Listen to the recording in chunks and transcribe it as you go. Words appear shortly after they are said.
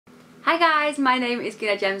Hi guys, my name is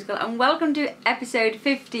Gemzicle and welcome to episode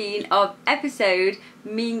 15 of episode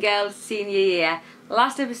Mean Girls Senior Year.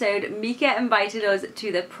 Last episode, Mika invited us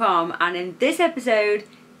to the prom, and in this episode,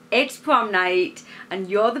 it's prom night and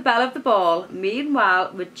you're the belle of the ball.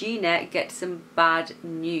 Meanwhile, Regina gets some bad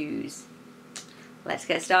news. Let's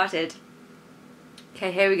get started.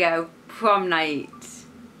 Okay, here we go. Prom night.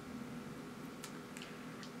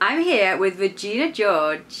 I'm here with Regina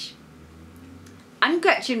George and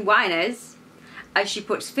Gretchen Weiners as she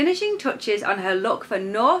puts finishing touches on her look for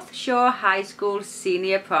North Shore High School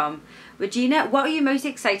senior prom. Regina, what are you most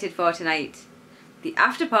excited for tonight? The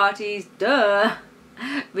after parties, duh!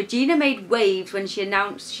 Regina made waves when she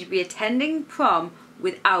announced she'd be attending prom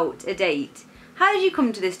without a date. How did you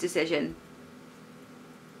come to this decision?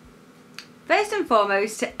 First and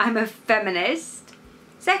foremost, I'm a feminist.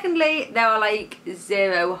 Secondly, there are like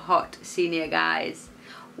 0 hot senior guys.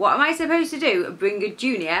 What am I supposed to do? Bring a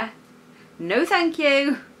junior? No thank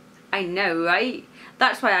you. I know, right?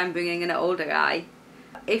 That's why I'm bringing an older guy.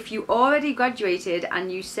 If you already graduated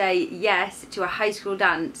and you say yes to a high school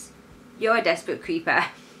dance, you're a desperate creeper.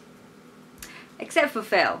 Except for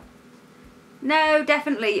Phil. No,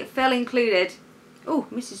 definitely, Phil included. Oh,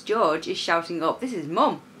 Mrs. George is shouting up. This is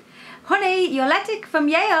Mum. Honey, your letter from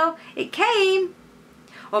Yale, it came.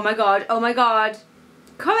 Oh my god,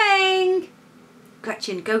 coming!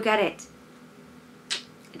 Gretchen, go get it.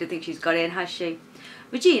 I don't think she's got in, has she?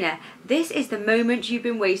 Regina, this is the moment you've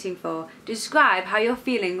been waiting for. Describe how you're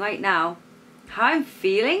feeling right now. How I'm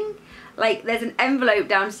feeling? Like there's an envelope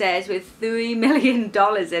downstairs with $3 million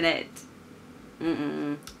in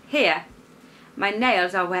it. Here. My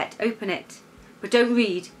nails are wet. Open it. But don't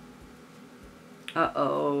read.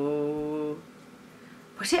 Uh-oh.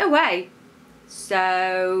 Put it away.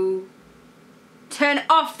 So... Turn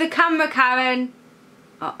off the camera, Karen.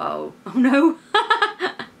 Uh-oh. Oh no.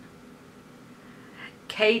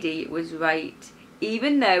 Katie was right.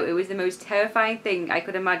 Even though it was the most terrifying thing I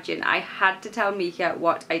could imagine, I had to tell Mika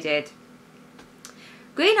what I did.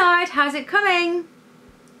 Greenoid, how's it coming?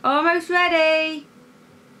 Almost ready.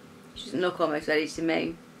 She doesn't look almost ready to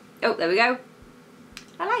me. Oh, there we go.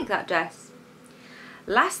 I like that dress.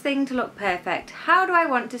 Last thing to look perfect. How do I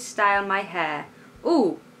want to style my hair?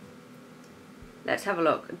 Ooh. Let's have a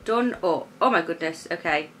look. Done up. Oh my goodness.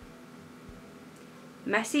 Okay.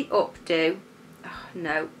 Messy updo. Oh,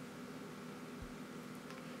 no.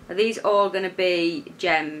 Are these all going to be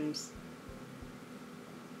gems?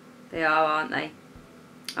 They are, aren't they?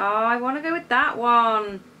 Oh, I want to go with that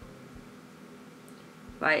one.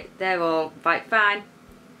 Right, they're all... Right, fine.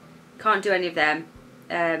 Can't do any of them.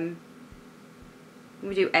 Can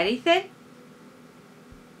we do anything?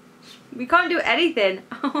 We can't do anything.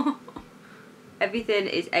 Everything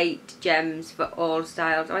is 8 gems for all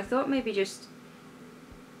styles. Oh, I thought maybe just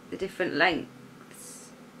the different lengths.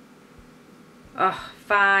 Oh,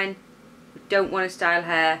 fine. We don't want to style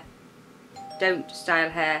hair. Don't style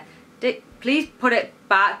hair. Please put it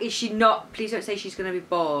back. Is she not? Please don't say she's going to be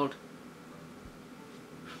bald.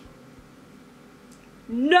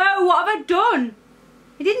 No, what have I done?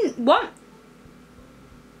 I didn't want...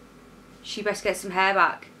 She best get some hair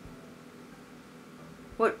back.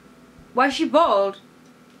 What? Why is she bald?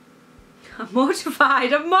 I'm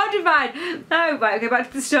mortified. I'm mortified. No, right, okay, back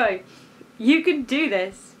to the story. You can do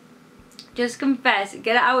this. Just confess,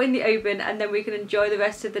 get it out in the open, and then we can enjoy the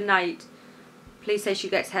rest of the night. Please say she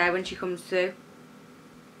gets hair when she comes through.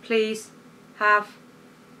 Please. Have.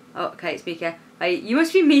 Oh, okay, it's Mika. Right, you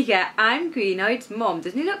must be Mika. I'm Greenoid's mum.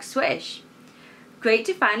 Doesn't he look swish? Great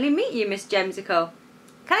to finally meet you, Miss Gemzicle.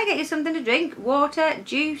 Can I get you something to drink? Water,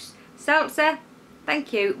 juice, seltzer?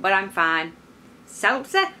 Thank you, but I'm fine.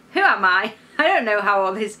 Seltzer? Who am I? I don't know how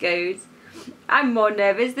all this goes. I'm more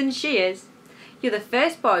nervous than she is. You're the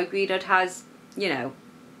first boy Greenoid has, you know.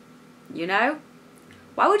 You know?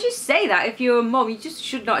 Why would you say that if you're a mum? You just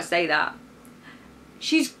should not say that.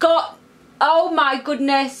 She's got... Oh my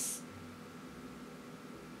goodness.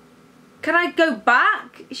 Can I go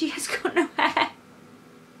back? She has got no hair.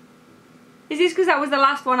 Is this because that was the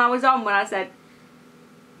last one I was on when I said...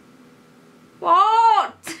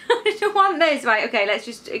 What? I don't want this. Right, okay, let's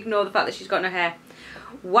just ignore the fact that she's got no hair.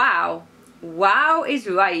 Wow. Wow is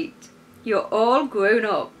right. You're all grown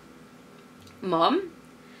up. Mum,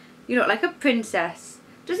 you look like a princess.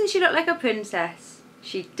 Doesn't she look like a princess?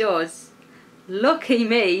 She does. Lucky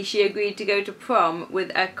me, she agreed to go to prom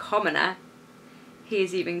with a commoner. He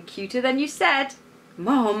is even cuter than you said.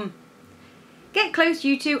 Mum. Get close,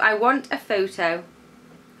 you two. I want a photo.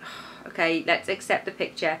 Okay, let's accept the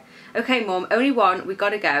picture. Okay, Mum, only one. We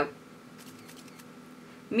gotta go.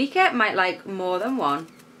 Mika might like more than one.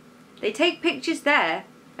 They take pictures there.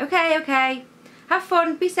 Okay, okay. Have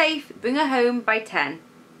fun, be safe, bring her home by 10.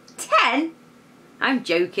 10? I'm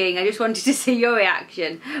joking, I just wanted to see your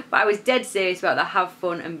reaction. But I was dead serious about the have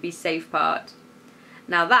fun and be safe part.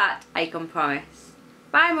 Now that I can promise.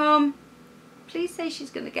 Bye, Mum. Please say she's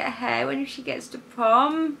going to get hair when she gets to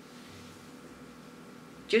prom.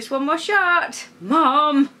 Just one more shot.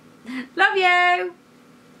 Mom. Love you.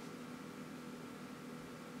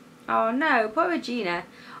 Oh no, poor Regina.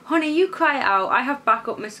 Honey, you cry it out. I have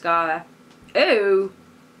backup mascara. Oh.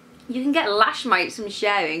 You can get lash mites from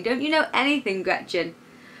sharing. Don't you know anything, Gretchen?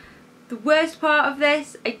 The worst part of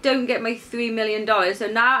this, I don't get my $3 million. So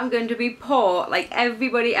now I'm going to be poor like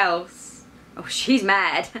everybody else. Oh, she's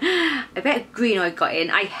mad. I bet Greenoid got in.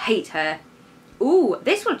 I hate her. Ooh,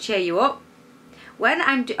 this will cheer you up. When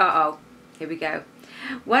I'm here we go.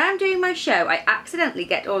 When I'm doing my show, I accidentally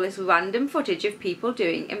get all this random footage of people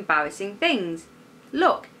doing embarrassing things.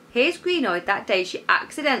 Look, here's Greenoid that day she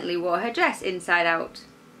accidentally wore her dress inside out.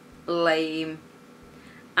 Lame.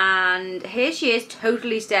 And here she is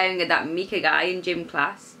totally staring at that Mika guy in gym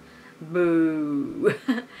class. Boo.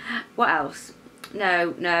 What else?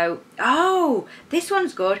 No. Oh, this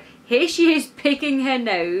one's good. Here she is picking her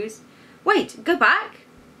nose. Wait, go back.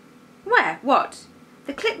 Where? What?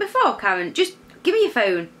 The clip before, Karen. Just give me your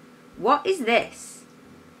phone. What is this?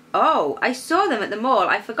 Oh, I saw them at the mall.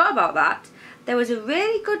 I forgot about that. There was a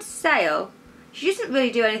really good sale. She doesn't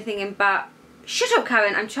really do anything Shut up,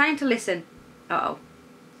 Karen. I'm trying to listen. Uh-oh.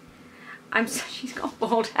 She's got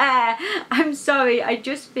bald hair. I'm sorry. I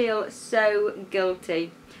just feel so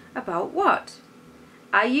guilty. About what?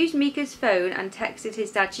 I used Mika's phone and texted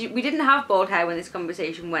his dad. We didn't have bald hair when this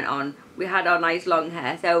conversation went on. We had our nice long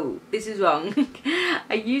hair, so this is wrong.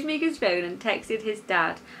 I used Mika's phone and texted his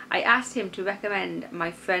dad. I asked him to recommend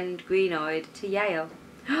my friend Greenoid to Yale.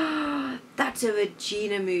 That's a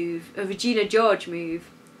Regina move. A Regina George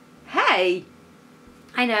move. Hey!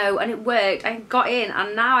 I know, and it worked. I got in,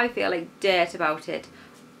 and now I feel like dirt about it.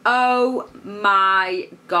 Oh my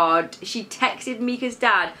god. She texted Mika's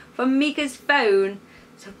dad from Mika's phone.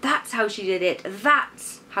 So that's how she did it.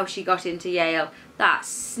 That's how she got into Yale. That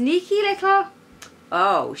sneaky little...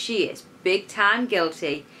 Oh, she is big time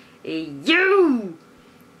guilty. You!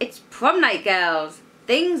 It's prom night, girls.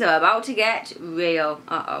 Things are about to get real.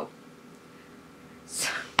 Uh-oh.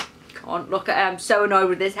 Can't look at her. I'm so annoyed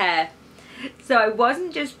with this hair. So I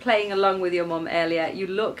wasn't just playing along with your mum earlier. You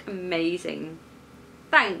look amazing.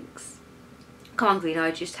 Thanks. Come on,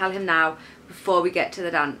 Greenoid, just tell him now before we get to the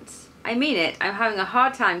dance. I mean it. I'm having a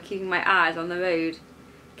hard time keeping my eyes on the road.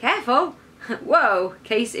 Careful. Whoa,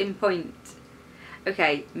 case in point.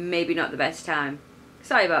 Okay, maybe not the best time.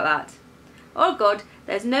 Sorry about that. All good.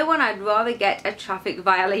 There's no one I'd rather get a traffic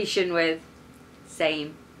violation with.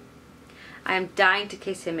 Same. I am dying to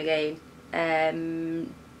kiss him again.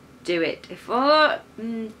 Do it.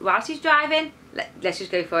 Whilst he's driving, let's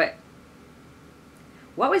just go for it.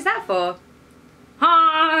 What was that for?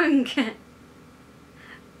 Honk!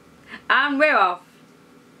 And we're off.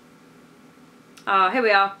 Oh, here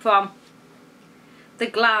we are, prom. The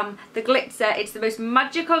glam, the glitzer, it's the most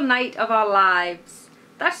magical night of our lives.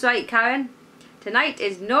 That's right, Karen. Tonight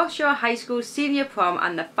is North Shore High School senior prom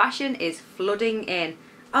and the fashion is flooding in.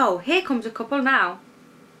 Oh, here comes a couple now.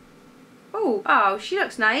 Oh, she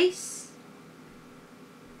looks nice.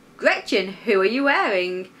 Gretchen, who are you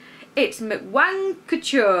wearing? It's McWang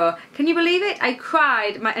Couture. Can you believe it? I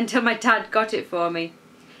cried until my dad got it for me.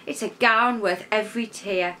 It's a gown worth every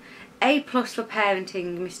tear. A+ for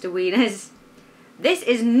parenting, Mr. Wieners. This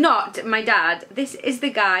is not my dad. This is the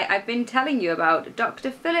guy I've been telling you about, Dr.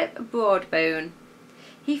 Philip Broadbone.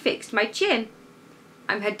 He fixed my chin.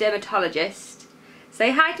 I'm her dermatologist.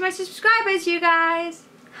 Say hi to my subscribers, you guys.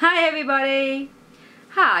 Hi, everybody.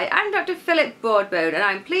 Hi, I'm Dr. Philip Broadbone, and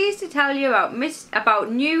I'm pleased to tell you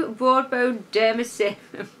about new Broadbone Dermacy.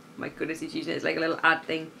 Oh my goodness, he's using it as like a little ad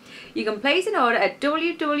thing. You can place an order at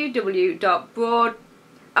www.broad...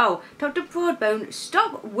 Oh, Dr. Broadbone,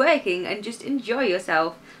 stop working and just enjoy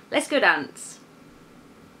yourself. Let's go dance.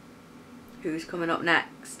 Who's coming up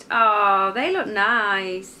next? Oh, they look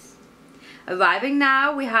nice. Arriving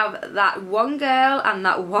now, we have that one girl and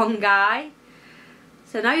that one guy.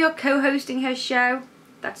 So now you're co-hosting her show.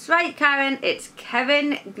 That's right, Karen. It's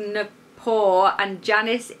Kevin Gnapor and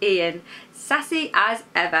Janice Ian. Sassy as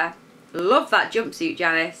ever. Love that jumpsuit,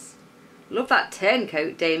 Janice. Love that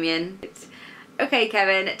turncoat, Damien. Okay,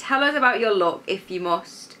 Kevin, tell us about your look if you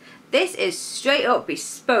must. This is straight up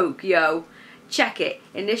bespoke, yo. Check it.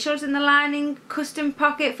 Initials in the lining, custom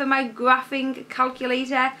pocket for my graphing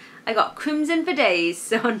calculator. I got crimson for days,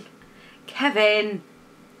 son. Kevin.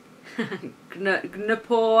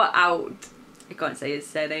 Gnapor out. I can't say his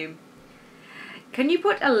surname. Can you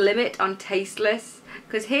put a limit on tasteless?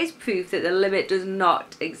 Because here's proof that the limit does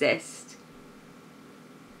not exist.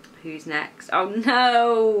 Who's next? Oh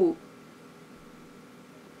no!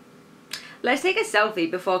 Let's take a selfie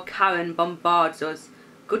before Karen bombards us.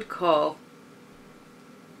 Good call.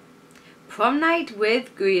 Prom night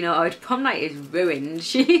with Greenoid. Prom night is ruined.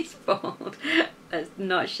 She's bald. Let's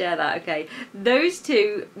not share that, okay. These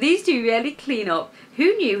two really clean up.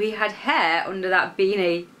 Who knew he had hair under that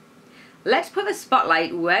beanie? Let's put the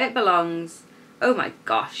spotlight where it belongs. Oh my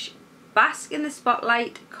gosh. Bask in the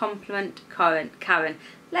spotlight, compliment Karen.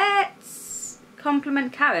 Let's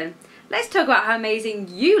compliment Karen. Let's talk about how amazing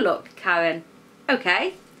you look, Karen.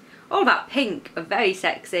 Okay. All that pink, very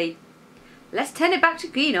sexy. Let's turn it back to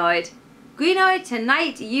Greenoid. Greenoid,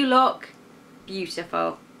 tonight you look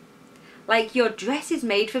beautiful. Like your dress is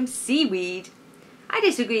made from seaweed. I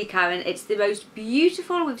disagree, Karen. It's the most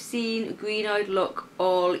beautiful we've seen Greenoid look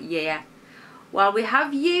all year. While we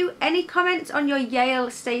have you, any comments on your Yale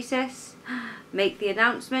status? Make the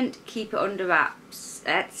announcement, keep it under wraps.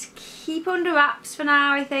 Let's keep under wraps for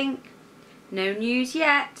now, I think. No news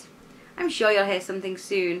yet. I'm sure you'll hear something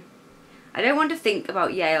soon. I don't want to think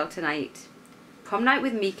about Yale tonight. Prom night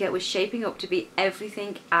with Mika was shaping up to be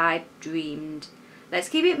everything I'd dreamed. Let's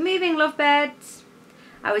keep it moving, lovebirds.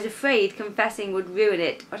 I was afraid confessing would ruin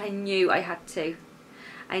it, but I knew I had to.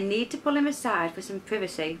 I need to pull him aside for some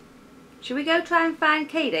privacy. Shall we go try and find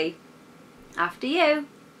Katie? After you.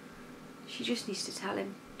 She just needs to tell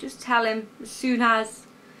him. Just tell him as soon as.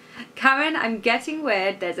 Karen, I'm getting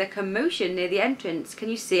word there's a commotion near the entrance. Can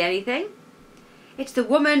you see anything? It's the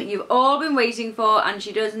woman you've all been waiting for, and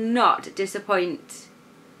she does not disappoint.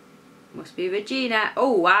 Must be Regina.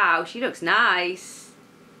 Oh wow, she looks nice.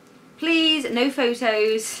 Please, no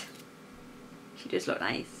photos. She does look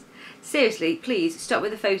nice. Seriously, please stop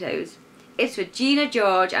with the photos. It's Regina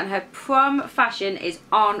George and her prom fashion is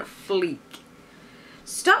on fleek.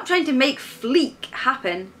 Stop trying to make fleek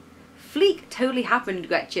happen. Fleek totally happened,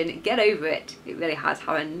 Gretchen. Get over it. It really has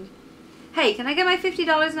happened. Hey, can I get my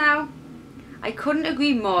 $50 now? I couldn't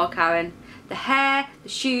agree more, Karen. The hair, the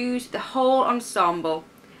shoes, the whole ensemble.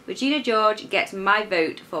 Regina George gets my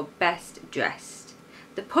vote for best dressed.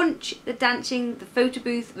 The punch, the dancing, the photo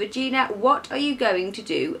booth. Regina, what are you going to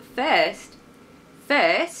do first?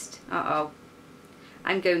 First? Uh-oh.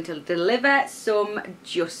 I'm going to deliver some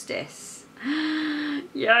justice.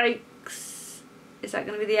 Yikes. Is that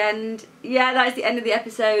going to be the end? Yeah, that is the end of the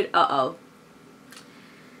episode. Uh-oh.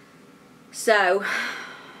 So,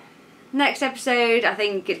 next episode, I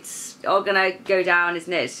think it's all going to go down,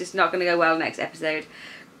 isn't it? It's just not going to go well next episode.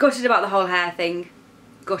 Gutted about the whole hair thing.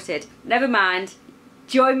 Gutted. Never mind.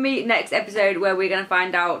 Join me next episode where we're going to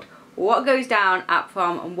find out what goes down at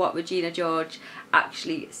prom and what Regina George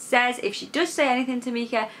actually says, if she does say anything to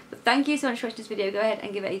Mika. But thank you so much for watching this video. Go ahead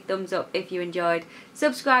and give it a thumbs up if you enjoyed.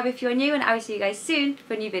 Subscribe if you're new, and I will see you guys soon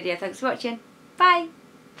for a new video. Thanks for watching. Bye.